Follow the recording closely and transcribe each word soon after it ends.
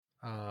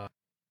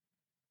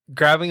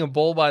Grabbing a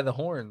bull by the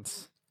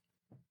horns.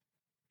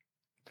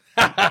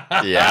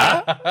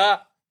 Yeah?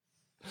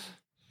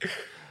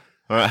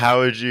 How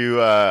would you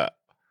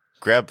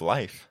grab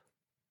life?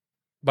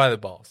 By the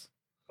balls.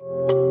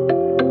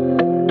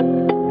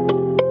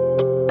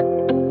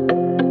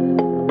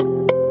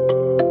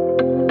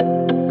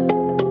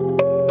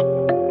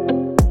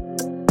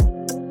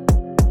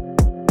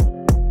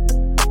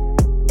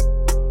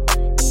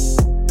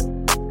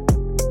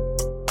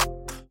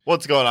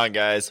 What's going on,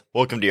 guys?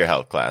 Welcome to your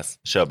health class,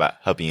 a show about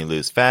helping you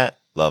lose fat,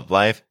 love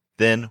life,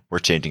 then we're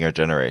changing our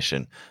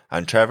generation.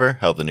 I'm Trevor,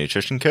 health and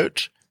nutrition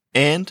coach,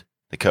 and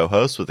the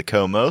co-host with the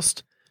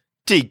co-most,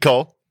 Teague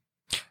Cole.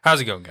 How's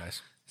it going,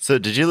 guys? So,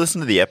 did you listen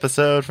to the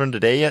episode from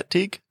today yet,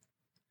 Teague?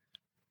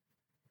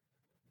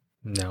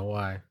 No,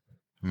 why?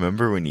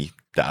 Remember when you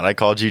thought I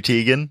called you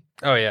Teagan?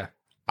 Oh, yeah.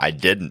 I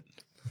didn't.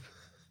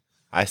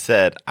 I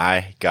said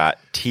I got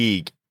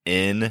Teague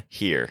in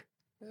here.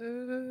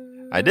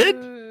 I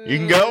did. You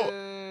can go.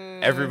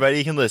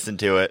 Everybody can listen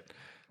to it.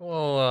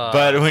 Well,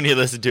 but when you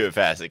listen to it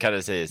fast, it kind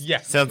of says,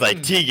 sounds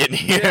like Teagan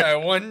here. Yeah, I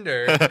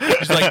wonder.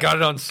 Just like got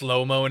it on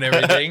slow-mo and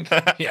everything.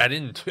 Yeah, I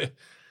didn't.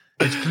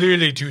 It's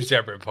clearly two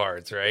separate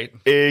parts, right?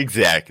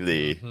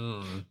 Exactly.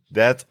 Mm-hmm.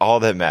 That's all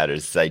that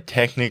matters. I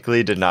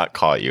technically did not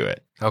call you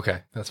it.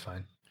 Okay, that's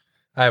fine.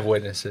 I have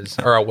witnesses.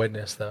 Or a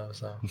witness, though,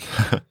 so.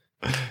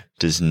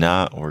 Does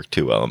not work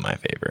too well in my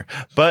favor.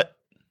 But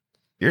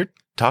you're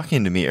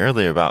talking to me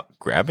earlier about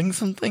grabbing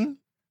something?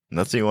 And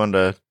that's what you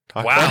wanted to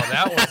talk about?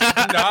 That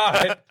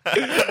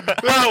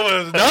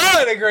was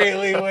not a great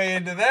leeway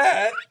into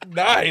that.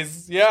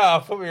 Nice.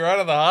 Yeah, put me right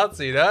on the hot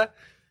seat, huh?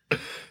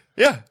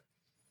 Yeah.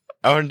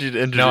 I wanted you to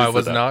introduce. No, I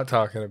was not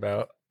talking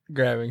about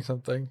grabbing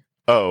something.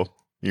 Oh,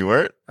 you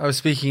weren't? I was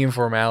speaking in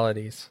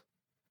formalities.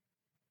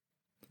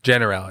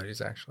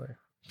 Generalities, actually.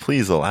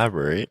 Please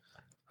elaborate.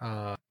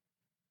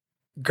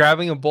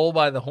 Grabbing a bull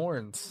by the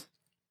horns.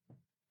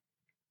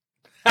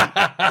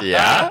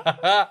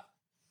 Yeah?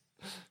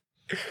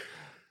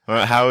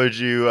 How would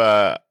you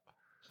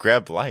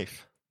grab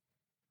life?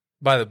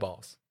 By the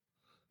balls.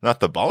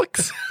 Not the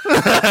bollocks?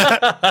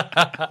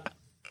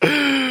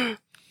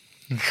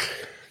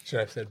 Should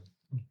I have said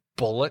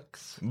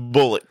bullocks?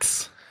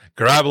 Bullocks.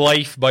 Grab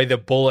life by the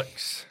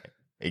bullocks.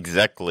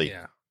 Exactly.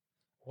 Yeah.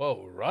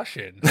 Whoa,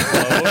 Russian.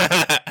 Whoa.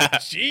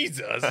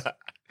 Jesus.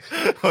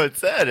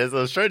 What's that? As I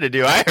was trying to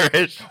do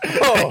Irish,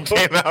 it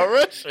came out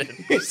Russian.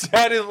 You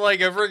sounded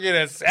like a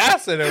freaking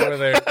assassin over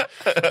there.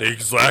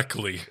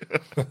 Exactly.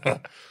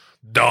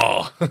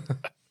 Duh.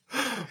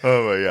 Oh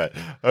my god.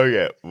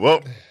 Okay.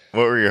 What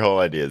were your whole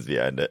ideas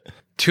behind it?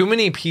 Too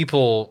many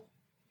people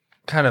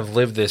kind of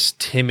live this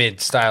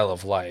timid style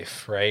of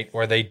life, right?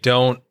 Where they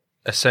don't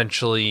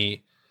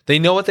essentially, they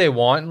know what they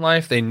want in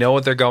life, they know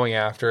what they're going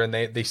after, and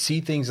they see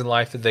things in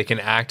life that they can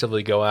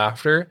actively go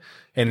after.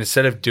 And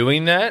instead of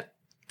doing that,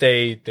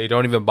 they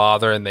don't even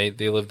bother, and they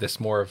live this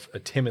more of a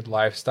timid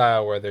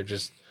lifestyle where they're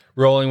just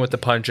rolling with the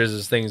punches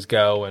as things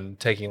go and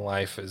taking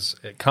life as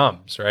it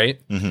comes,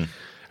 right? Mm-hmm.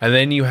 And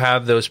then you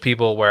have those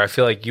people where I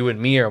feel like you and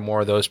me are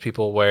more of those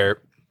people where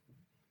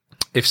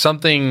if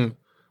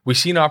we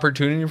see an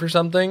opportunity for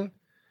something,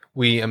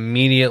 we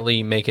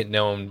immediately make it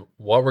known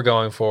what we're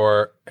going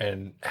for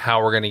and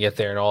how we're going to get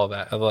there and all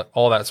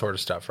that sort of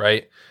stuff,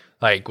 right?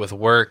 Like with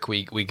work,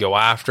 we go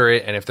after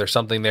it, and if there's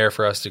something there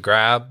for us to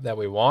grab that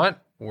we want,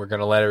 we're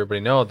going to let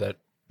everybody know that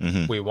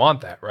we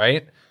want that,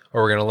 right?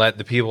 Or we're going to let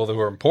the people who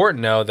are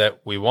important know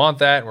that we want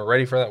that and we're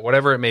ready for that,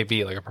 whatever it may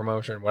be, like a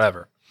promotion,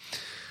 whatever.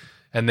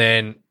 And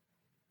then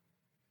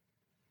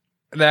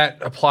that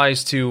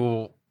applies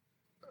to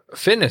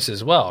fitness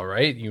as well,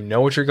 right? You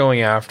know what you're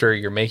going after,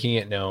 you're making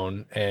it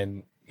known,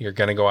 and you're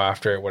going to go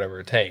after it, whatever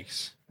it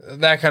takes.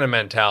 That kind of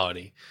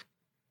mentality.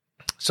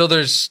 So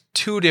there's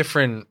two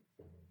different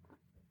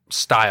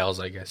styles,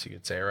 I guess you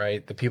could say,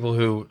 right? The people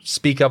who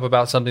speak up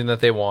about something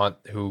that they want,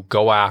 who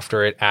go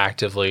after it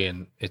actively,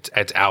 and it's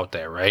out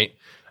there, right?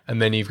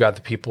 And then you've got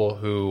the people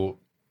who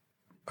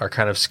are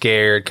kind of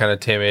scared, kind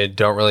of timid,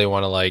 don't really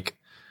want to like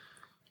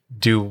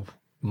do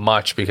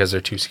much because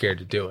they're too scared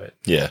to do it.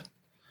 Yeah.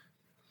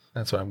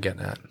 That's what I'm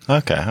getting at.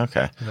 Okay. Does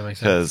that make sense?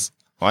 Because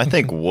I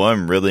think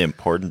one really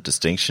important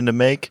distinction to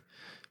make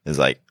is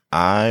like,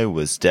 I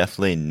was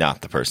definitely not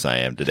the person I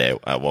am today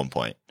at one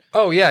point.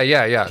 Oh,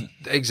 yeah.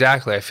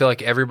 Exactly. I feel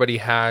like everybody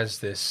has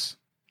this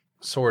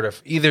sort of,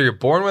 either you're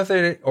born with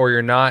it or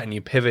you're not, and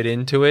you pivot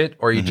into it,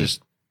 or you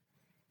just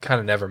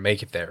kind of never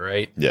make it there,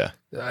 right? Yeah.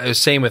 It was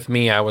same with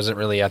me. I wasn't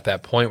really at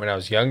that point when I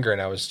was younger,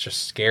 and I was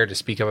just scared to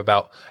speak up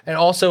about. And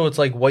also, it's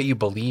like what you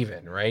believe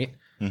in, right?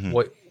 Mm-hmm.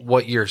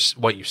 What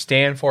you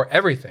stand for,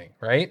 everything,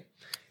 right?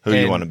 Who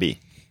you want to be.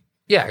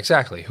 Yeah,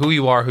 exactly. Who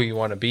you are, who you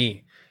want to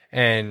be.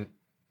 And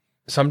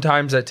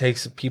sometimes that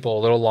takes people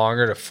a little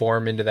longer to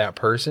form into that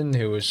person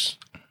who is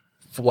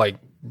like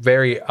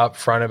very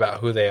upfront about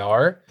who they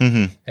are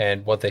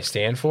and what they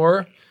stand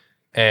for.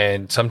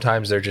 And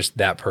sometimes they're just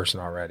that person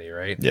already,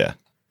 right? Yeah.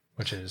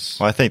 Which is...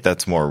 Well, I think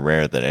that's more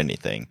rare than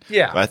anything.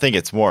 Yeah. But I think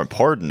it's more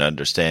important to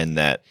understand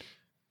that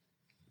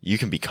you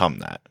can become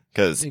that.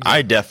 because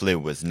I definitely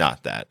was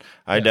not that.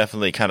 I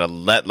definitely kind of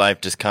let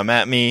life just come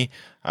at me.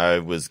 I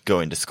was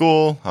going to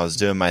school. I was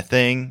doing my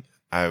thing.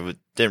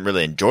 Didn't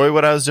really enjoy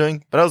what I was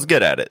doing, but I was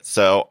good at it.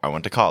 So I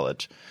went to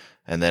college.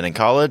 And then in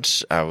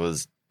college, I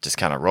was just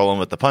kind of rolling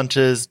with the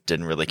punches,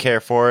 didn't really care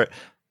for it.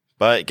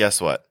 But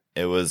guess what?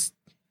 It was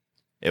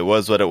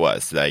what it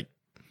was. Like,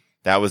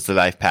 that was the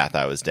life path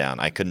I was down.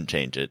 I couldn't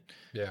change it.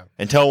 Yeah.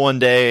 Until one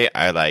day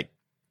I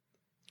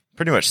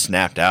pretty much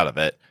snapped out of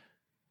it.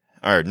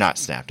 Or not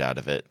snapped out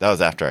of it. That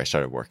was after I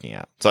started working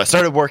out. So I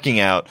started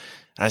working out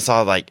and I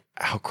saw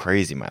how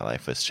crazy my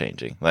life was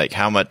changing. Like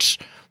how much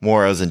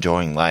more I was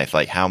enjoying life,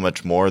 like how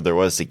much more there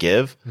was to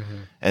give. Mm-hmm.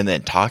 And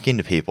then talking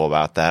to people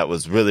about that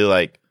was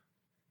really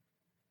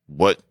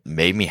what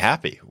made me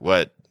happy,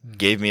 what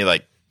gave me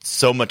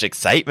so much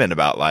excitement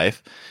about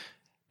life.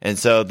 And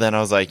so then I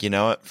was like, you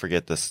know what?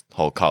 Forget this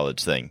whole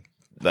college thing.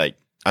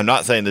 I'm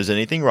not saying there's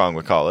anything wrong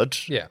with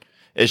college. Yeah.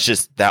 It's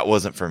just that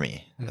wasn't for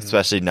me,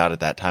 especially not at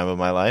that time of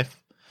my life.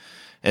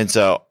 And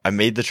so I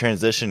made the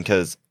transition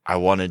because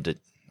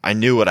I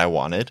knew what I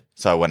wanted.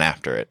 So I went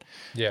after it.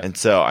 Yeah. And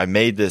so I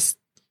made this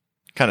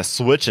kind of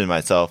switch in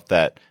myself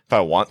that if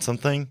I want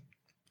something,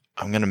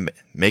 I'm going to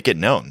make it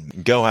known,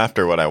 go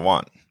after what I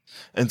want.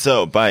 And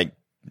so by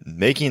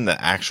making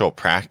the actual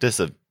practice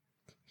of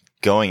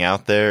going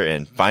out there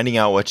and finding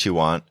out what you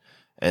want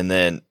and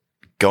then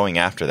going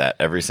after that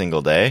every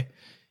single day,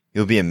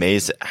 you'll be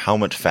amazed at how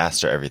much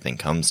faster everything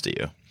comes to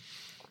you.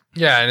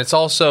 Yeah, and it's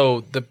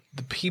also the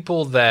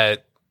people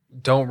that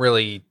don't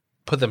really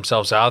put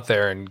themselves out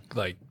there and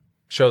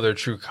show their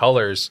true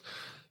colors.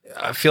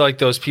 I feel like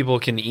those people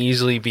can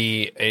easily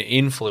be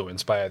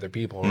influenced by other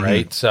people,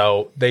 right?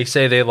 So they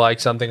say they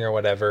like something or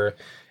whatever,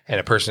 and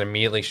a person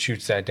immediately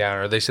shoots that down,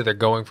 or they say they're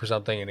going for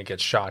something and it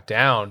gets shot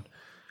down.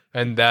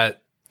 And that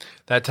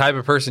type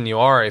of person you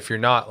are, if you're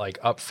not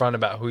upfront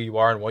about who you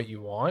are and what you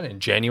want and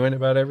genuine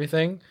about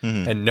everything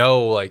and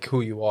know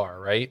who you are,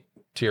 right?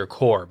 To your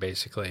core,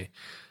 basically,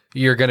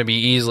 you're going to be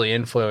easily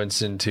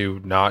influenced into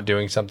not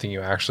doing something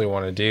you actually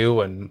want to do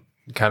and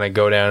kind of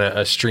go down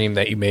a stream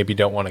that you maybe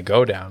don't want to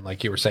go down,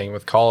 like you were saying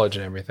with college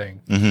and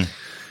everything.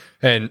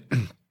 And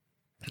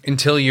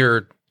until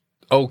you're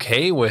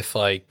okay with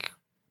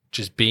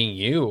just being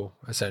you,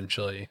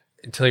 essentially,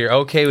 until you're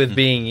okay with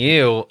being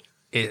you,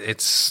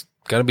 it's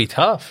gonna be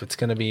tough. It's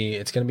gonna be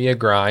a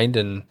grind,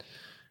 and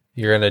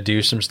you're gonna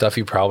do some stuff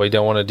you probably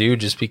don't want to do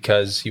just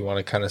because you want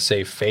to kind of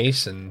save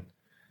face and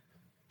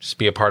just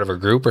be a part of a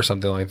group or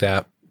something like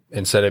that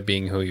instead of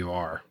being who you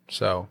are.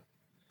 So,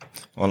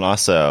 well, and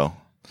also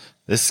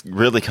this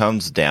really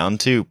comes down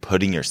to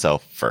putting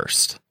yourself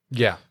first.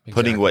 Yeah, exactly.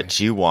 Putting what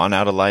you want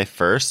out of life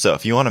first. So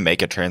if you want to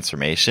make a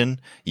transformation,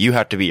 you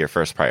have to be your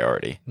first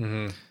priority.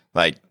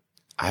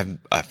 I'm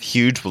a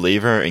huge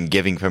believer in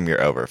giving from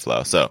your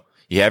overflow. So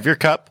you have your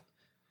cup.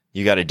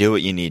 You got to do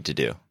what you need to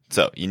do.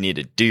 So you need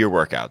to do your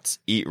workouts,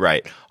 eat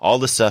right. All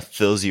the stuff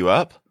fills you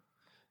up.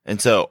 And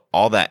so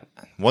all that,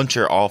 once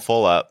you're all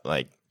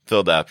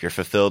filled up, you're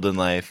fulfilled in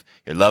life,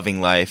 you're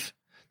loving life,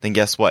 then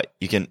guess what?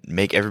 You can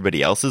make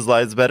everybody else's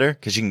lives better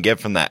because you can give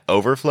from that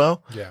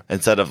overflow. Yeah.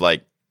 Instead of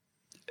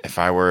if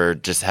I were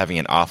just having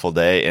an awful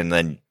day and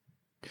then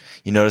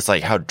you notice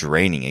how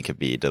draining it could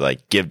be to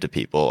give to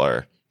people,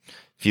 or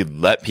if you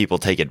let people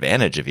take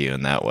advantage of you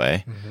in that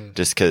way,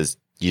 just because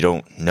you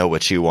don't know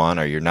what you want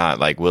or you're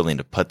not willing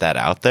to put that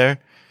out there,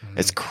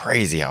 it's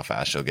crazy how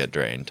fast you'll get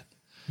drained.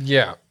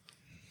 Yeah.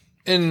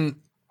 And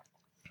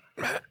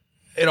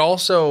it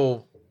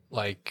also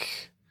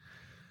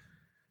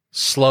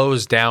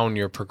slows down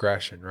your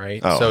progression,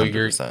 right? Oh, so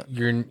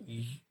 100%.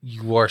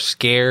 you are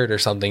scared or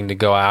something to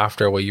go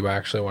after what you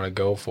actually want to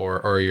go for,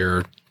 or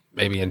you're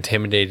maybe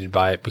intimidated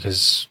by it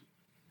because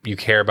you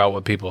care about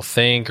what people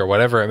think or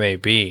whatever it may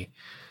be.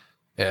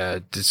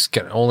 It's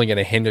only going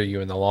to hinder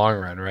you in the long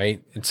run,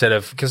 right? Instead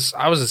of, because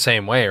I was the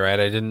same way, right?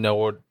 I didn't know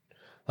what,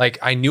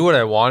 I knew what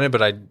I wanted,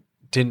 but I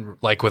didn't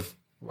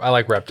I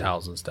like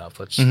reptiles and stuff.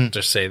 Let's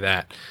just say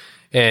that.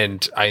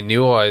 And I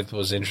knew I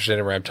was interested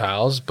in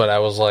reptiles, but I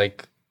was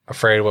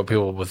afraid of what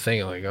people would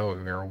think, oh,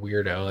 you're a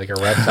weirdo,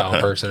 a reptile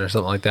person or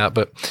something like that.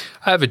 But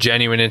I have a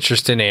genuine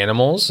interest in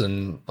animals,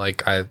 and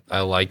I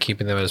like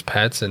keeping them as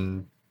pets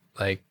and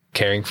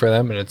caring for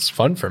them, and it's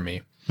fun for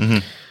me.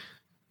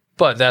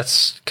 But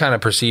that's kind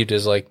of perceived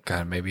as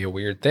kind of maybe a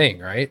weird thing,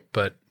 right?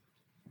 But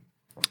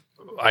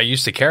I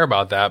used to care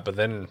about that, but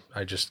then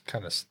I just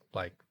kind of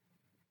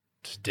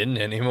just didn't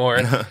anymore.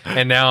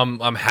 And now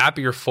I'm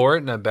happier for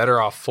it, and I'm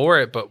better off for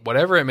it. But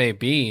whatever it may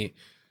be,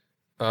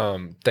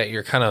 that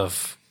you're kind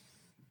of,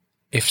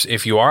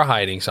 if you are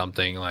hiding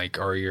something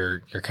or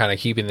you're kind of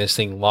keeping this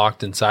thing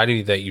locked inside of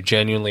you that you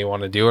genuinely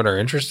want to do and are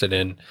interested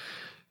in,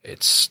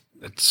 it's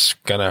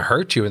gonna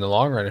hurt you in the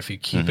long run if you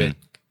keep it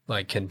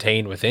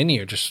contained within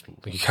you. Just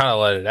you gotta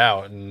let it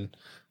out and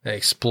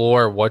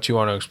explore what you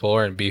want to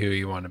explore and be who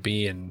you want to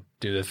be and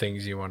do the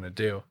things you want to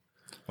do.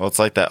 Well, it's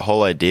that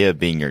whole idea of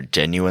being your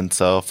genuine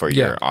self or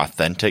your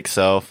authentic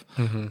self.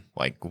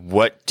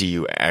 What do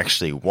you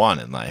actually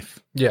want in life?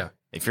 Yeah.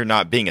 If you're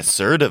not being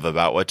assertive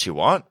about what you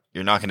want,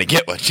 you're not going to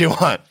get what you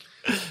want.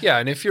 Yeah,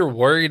 and if you're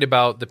worried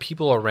about the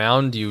people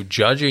around you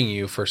judging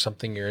you for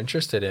something you're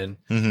interested in,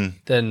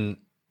 then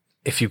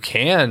if you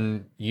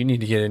can, you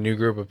need to get a new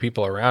group of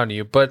people around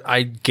you. But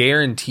I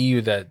guarantee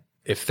you that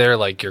if they're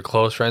like your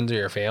close friends or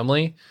your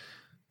family,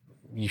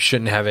 you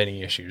shouldn't have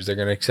any issues. They're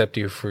going to accept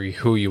you for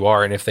who you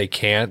are. And if they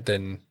can't,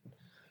 then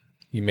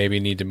you maybe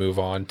need to move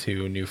on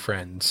to new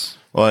friends.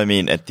 Well, I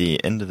mean, at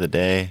the end of the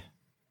day,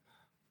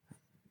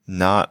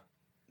 not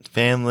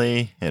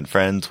family and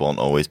friends won't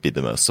always be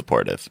the most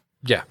supportive.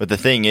 Yeah. But the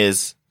thing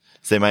is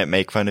they might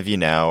make fun of you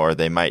now, or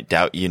they might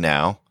doubt you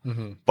now.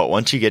 But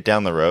once you get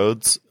down the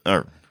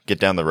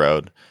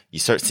road, you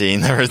start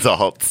seeing the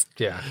results.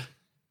 Yeah.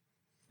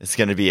 It's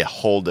going to be a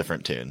whole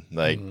different tune.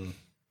 Like,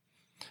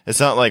 it's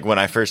not like when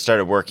I first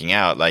started working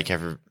out, like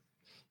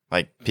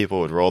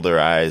people would roll their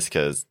eyes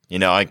because,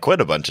 I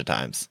quit a bunch of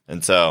times.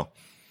 And so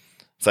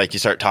it's like you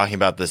start talking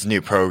about this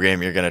new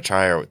program you're going to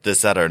try, or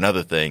this, that, or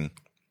another thing.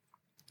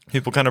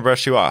 People kind of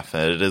brush you off,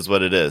 and it is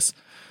what it is.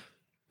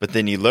 But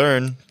then you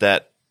learn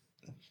that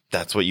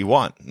that's what you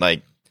want.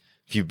 Like,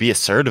 if you be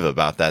assertive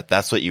about that,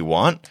 that's what you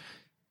want.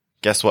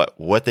 Guess what?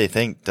 What they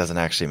think doesn't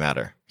actually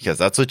matter, because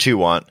that's what you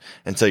want.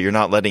 And so you're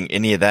not letting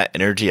any of that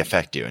energy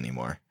affect you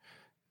anymore.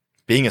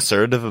 Being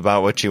assertive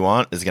about what you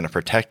want is going to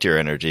protect your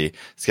energy.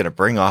 It's going to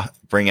bring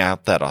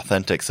out that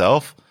authentic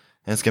self,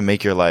 and it's going to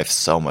make your life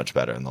so much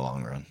better in the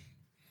long run.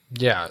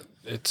 Yeah.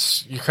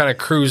 You're kind of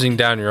cruising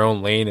down your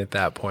own lane at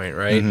that point,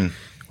 right?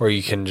 Where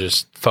you can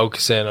just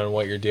focus in on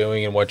what you're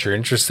doing and what you're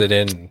interested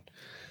in,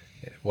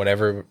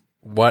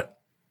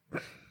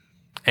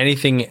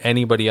 anything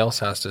anybody else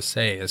has to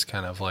say is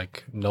kind of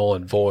like null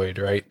and void,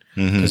 right?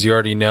 Because you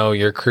already know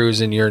you're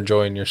cruising, you're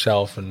enjoying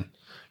yourself, and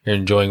you're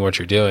enjoying what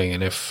you're doing.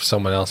 And if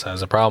someone else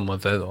has a problem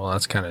with it, well,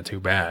 that's kind of too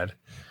bad,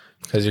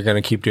 because you're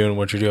going to keep doing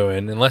what you're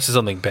doing. Unless it's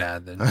something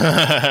bad,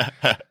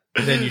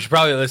 then you should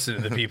probably listen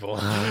to the people.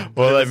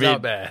 Well, it's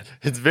not bad.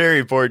 It's very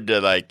important to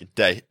like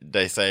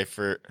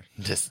decipher.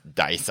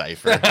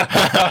 Decipher. Like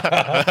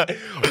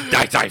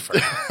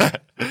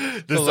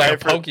a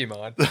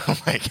Pokemon.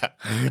 Oh my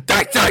god.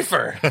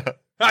 Decipher.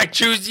 I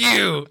choose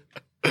you.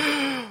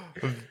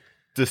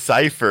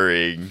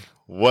 Deciphering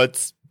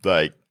what's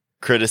like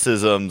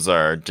criticisms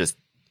are just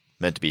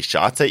meant to be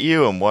shots at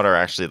you, and what are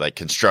actually like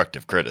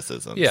constructive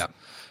criticisms. Yeah.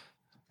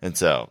 And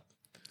so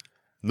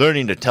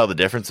learning to tell the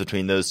difference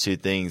between those two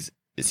things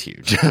is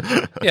huge.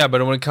 Yeah,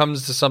 but when it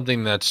comes to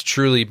something that's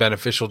truly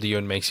beneficial to you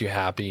and makes you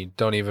happy,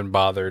 don't even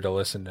bother to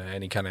listen to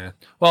any kind of...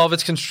 Well, if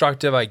it's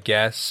constructive, I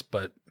guess,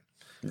 but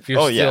if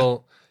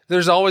you're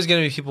there's always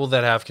going to be people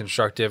that have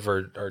constructive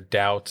or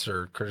doubts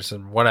or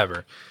criticism,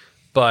 whatever.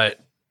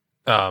 But,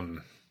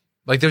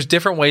 there's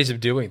different ways of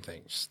doing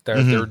things.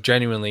 There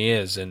genuinely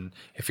is. And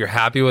if you're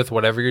happy with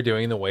whatever you're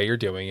doing, the way you're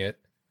doing it,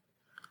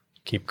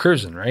 keep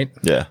cruising, right?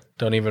 Yeah.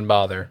 Don't even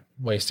bother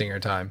wasting your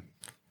time.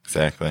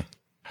 Exactly.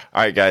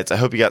 All right, guys, I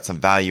hope you got some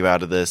value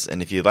out of this.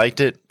 And if you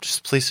liked it,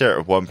 just please share it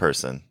with one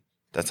person.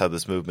 That's how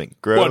this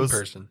movement grows. One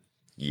person.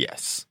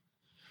 Yes.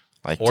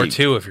 Or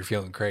two if you're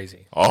feeling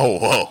crazy. Oh,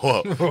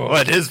 whoa.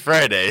 Well, it is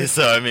Friday,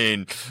 so I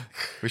mean,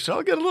 we should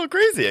all get a little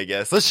crazy, I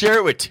guess. Let's share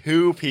it with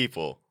two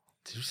people.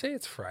 Did you say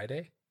it's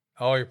Friday?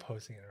 Oh, you're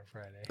posting it on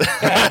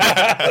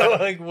Friday.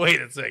 Like,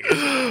 wait a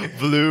second.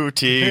 Blue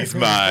Teague's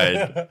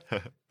mine.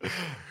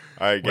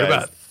 All right, guys. What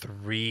about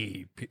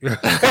three people?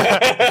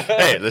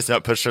 Hey, let's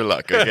not push our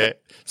luck, okay?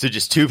 So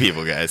just two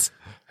people, guys.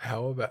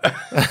 How about...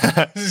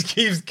 Just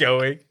keeps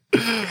going.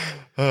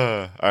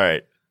 All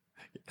right.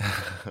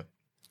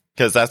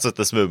 Because that's what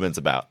this movement's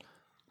about.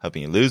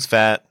 Helping you lose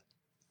fat.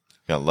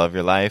 You're going to love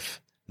your life.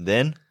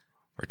 Then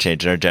we're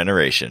changing our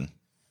generation.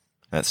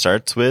 That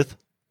starts with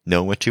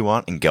knowing what you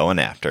want and going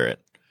after it.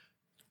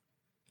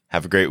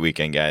 Have a great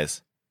weekend,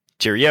 guys.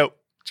 Cheerio.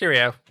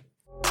 Cheerio.